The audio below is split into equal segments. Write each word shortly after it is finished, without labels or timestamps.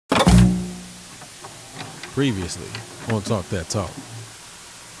Previously on Talk That Talk.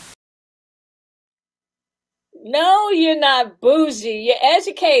 No, you're not bougie. You're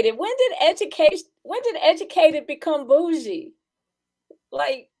educated. When did educated become bougie?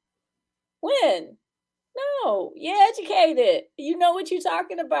 Like, when? No, you're educated. You know what you're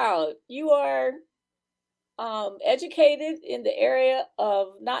talking about. You are educated in the area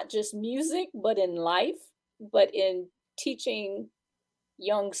of not just music, but in life, but in teaching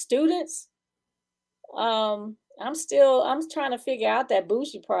young students. I'm trying to figure out that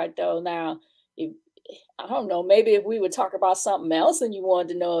bougie part though. Now, if I don't know, maybe if we would talk about something else and you wanted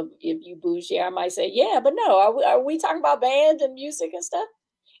to know if you bougie, I might say, yeah, but no, are we talking about band and music and stuff?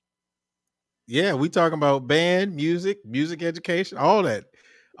 Yeah, we talking about band, music education, all that.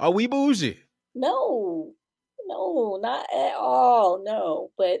 Are we bougie? No, not at all.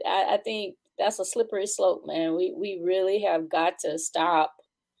 No, but I think that's a slippery slope, man. We really have got to stop,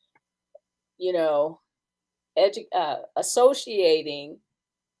 you know, associating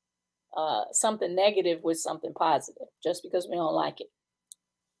something negative with something positive just because we don't like it.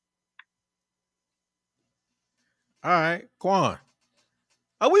 All right, Kuan.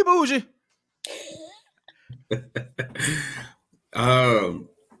 Are we bougie? From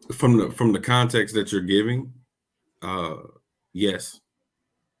the context that you're giving, yes.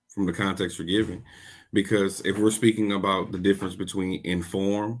 From the context you're giving, because if we're speaking about the difference between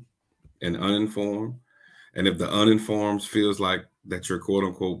informed and uninformed, and if the uninformed feels like that you're quote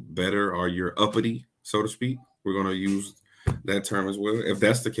unquote better or you're uppity, so to speak, we're going to use that term as well. If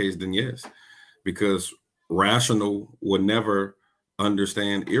that's the case, then yes, because rational would never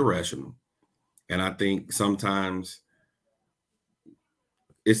understand irrational. And I think sometimes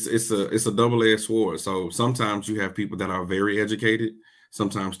it's a double-edged sword. So sometimes you have people that are very educated,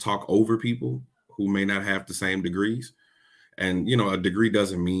 sometimes talk over people who may not have the same degrees. And, you know, a degree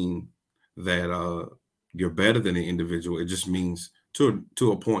doesn't mean that you're better than an individual. It just means to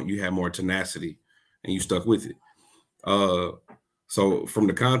a point you have more tenacity and you stuck with it. So from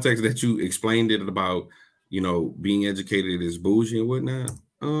the context that you explained it about, you know, being educated is bougie and whatnot,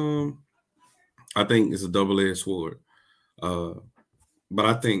 I think it's a double-edged sword. But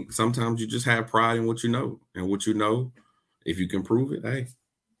I think sometimes you just have pride in what you know. And what you know, if you can prove it, hey,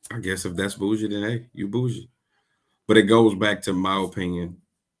 I guess if that's bougie, then hey, you bougie. But it goes back to my opinion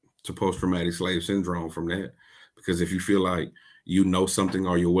to post-traumatic slave syndrome from that. Because if you feel like you know something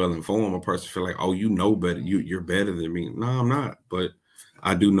or you're well-informed, a person feel like, oh, you know better, you're better than me. No, I'm not. But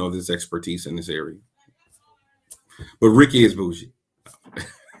I do know this expertise in this area. But Ricky is bougie.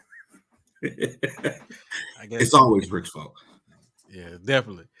 I guess it's always Rick's fault. Yeah,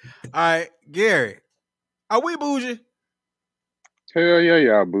 definitely. All right, Gary, are we bougie? Hell yeah,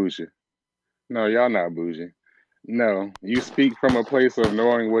 y'all bougie. No, y'all not bougie. No, you speak from a place of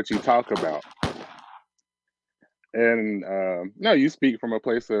knowing what you talk about. And no, you speak from a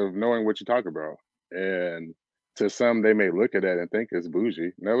place of knowing what you talk about. And to some, they may look at that and think it's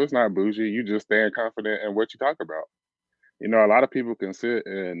bougie. No, it's not bougie. You just stand confident in what you talk about. You know, a lot of people can sit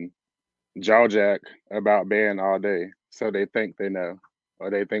and jaw jack about band all day. So they think they know, or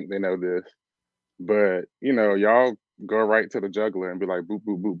they think they know this. But, you know, y'all go right to the juggler and be like, boop,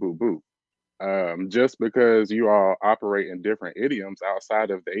 boop, boop, boop, boop. Just because you all operate in different idioms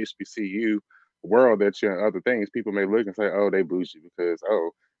outside of the HBCU world that you're in other things, people may look and say, oh, they bougie because,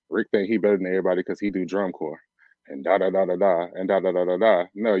 oh, Rick think he better than everybody because he do drum corps and da da da da da and da da da da da.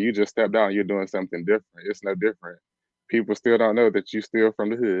 No, you just stepped out and you're doing something different. It's no different. People still don't know that you still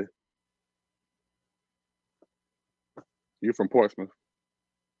from the hood. You're from Portsmouth.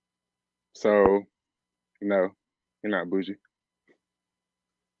 So, no, you're not bougie.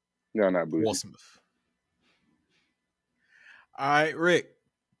 You're not bougie. Portsmouth. All right, Rick,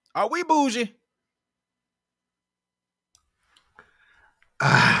 are we bougie?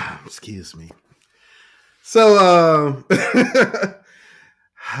 Excuse me. So,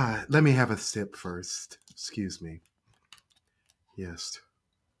 let me have a sip first. Excuse me. Yes.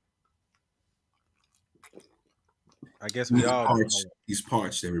 I guess we all. He's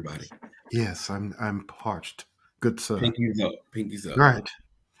parched, everybody. Yes, I'm parched. Good sir. Pinkies up. Pinkies up. Right.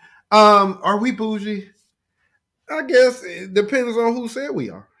 Are we bougie? I guess it depends on who said we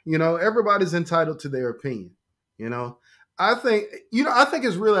are. You know, everybody's entitled to their opinion. You know, I think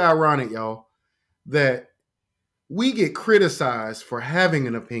it's really ironic, y'all, that we get criticized for having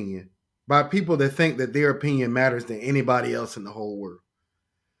an opinion by people that think that their opinion matters than anybody else in the whole world.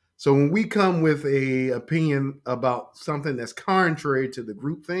 So when we come with a opinion about something that's contrary to the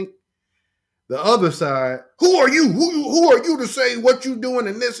groupthink, the other side, who are you? Who are you to say what you doing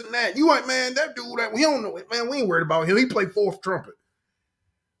and this and that? You ain't, man, that dude, that we don't know it, man. We ain't worried about him. He played fourth trumpet.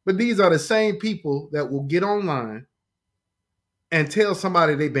 But these are the same people that will get online and tell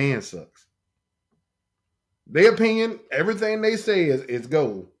somebody their band sucks. Their opinion, everything they say is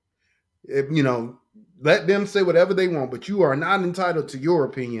gold. Let them say whatever they want, but you are not entitled to your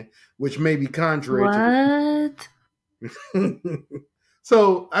opinion, which may be contrary to the.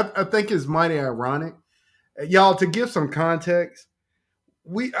 So I think it's mighty ironic. Y'all, to give some context,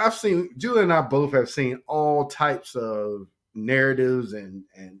 I've seen, Julie and I both have seen all types of narratives and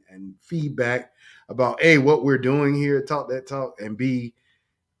feedback about A, what we're doing here, talk that talk, and B,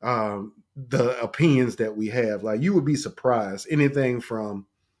 the opinions that we have. Like, you would be surprised. Anything from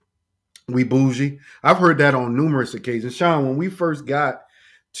we bougie. I've heard that on numerous occasions. Sean, when we first got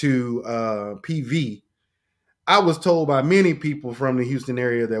to PV, I was told by many people from the Houston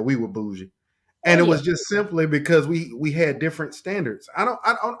area that we were bougie. And it was just simply because we had different standards. I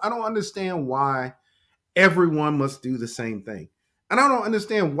don't understand why everyone must do the same thing. And I don't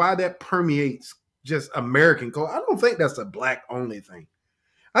understand why that permeates just American culture. I don't think that's a black only thing.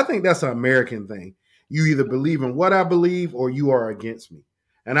 I think that's an American thing. You either believe in what I believe or you are against me.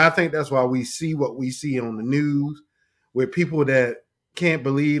 And I think that's why we see what we see on the news with people that can't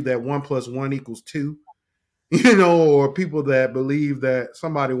believe that 1 + 1 = 2, or people that believe that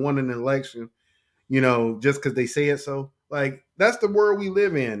somebody won an election, just because they say it so. Like, that's the world we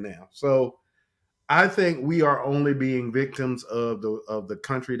live in now. So I think we are only being victims of the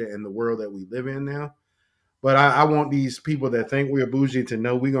country and the world that we live in now. But I want these people that think we're bougie to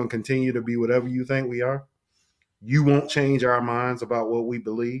know we're going to continue to be whatever you think we are. You won't change our minds about what we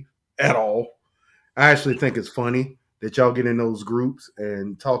believe at all. I actually think it's funny that y'all get in those groups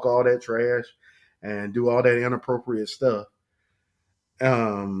and talk all that trash and do all that inappropriate stuff,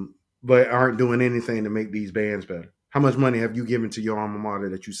 but aren't doing anything to make these bands better. How much money have you given to your alma mater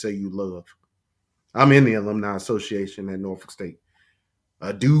that you say you love? I'm in the Alumni Association at Norfolk State.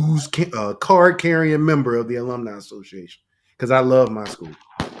 A dues card-carrying member of the Alumni Association because I love my school.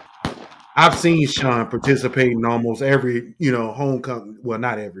 I've seen Sean participate in almost every, homecoming. Well,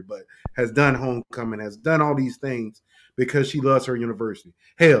 not every, but has done homecoming, has done all these things because she loves her university.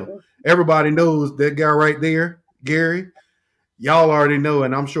 Hell, everybody knows that guy right there, Gary. Y'all already know,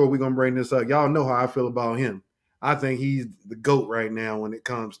 and I'm sure we're going to bring this up. Y'all know how I feel about him. I think he's the GOAT right now when it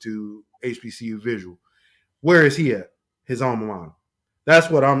comes to HBCU visual. Where is he at? His alma mater.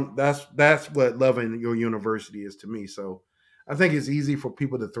 That's what loving your university is to me. So I think it's easy for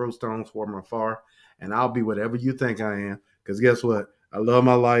people to throw stones from afar, and I'll be whatever you think I am. Because guess what? I love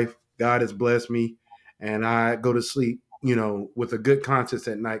my life. God has blessed me, and I go to sleep, with a good conscience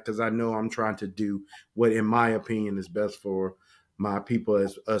at night because I know I'm trying to do what, in my opinion, is best for my people,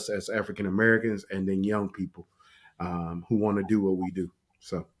 as African Americans, and then young people who want to do what we do.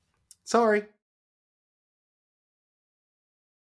 So, sorry.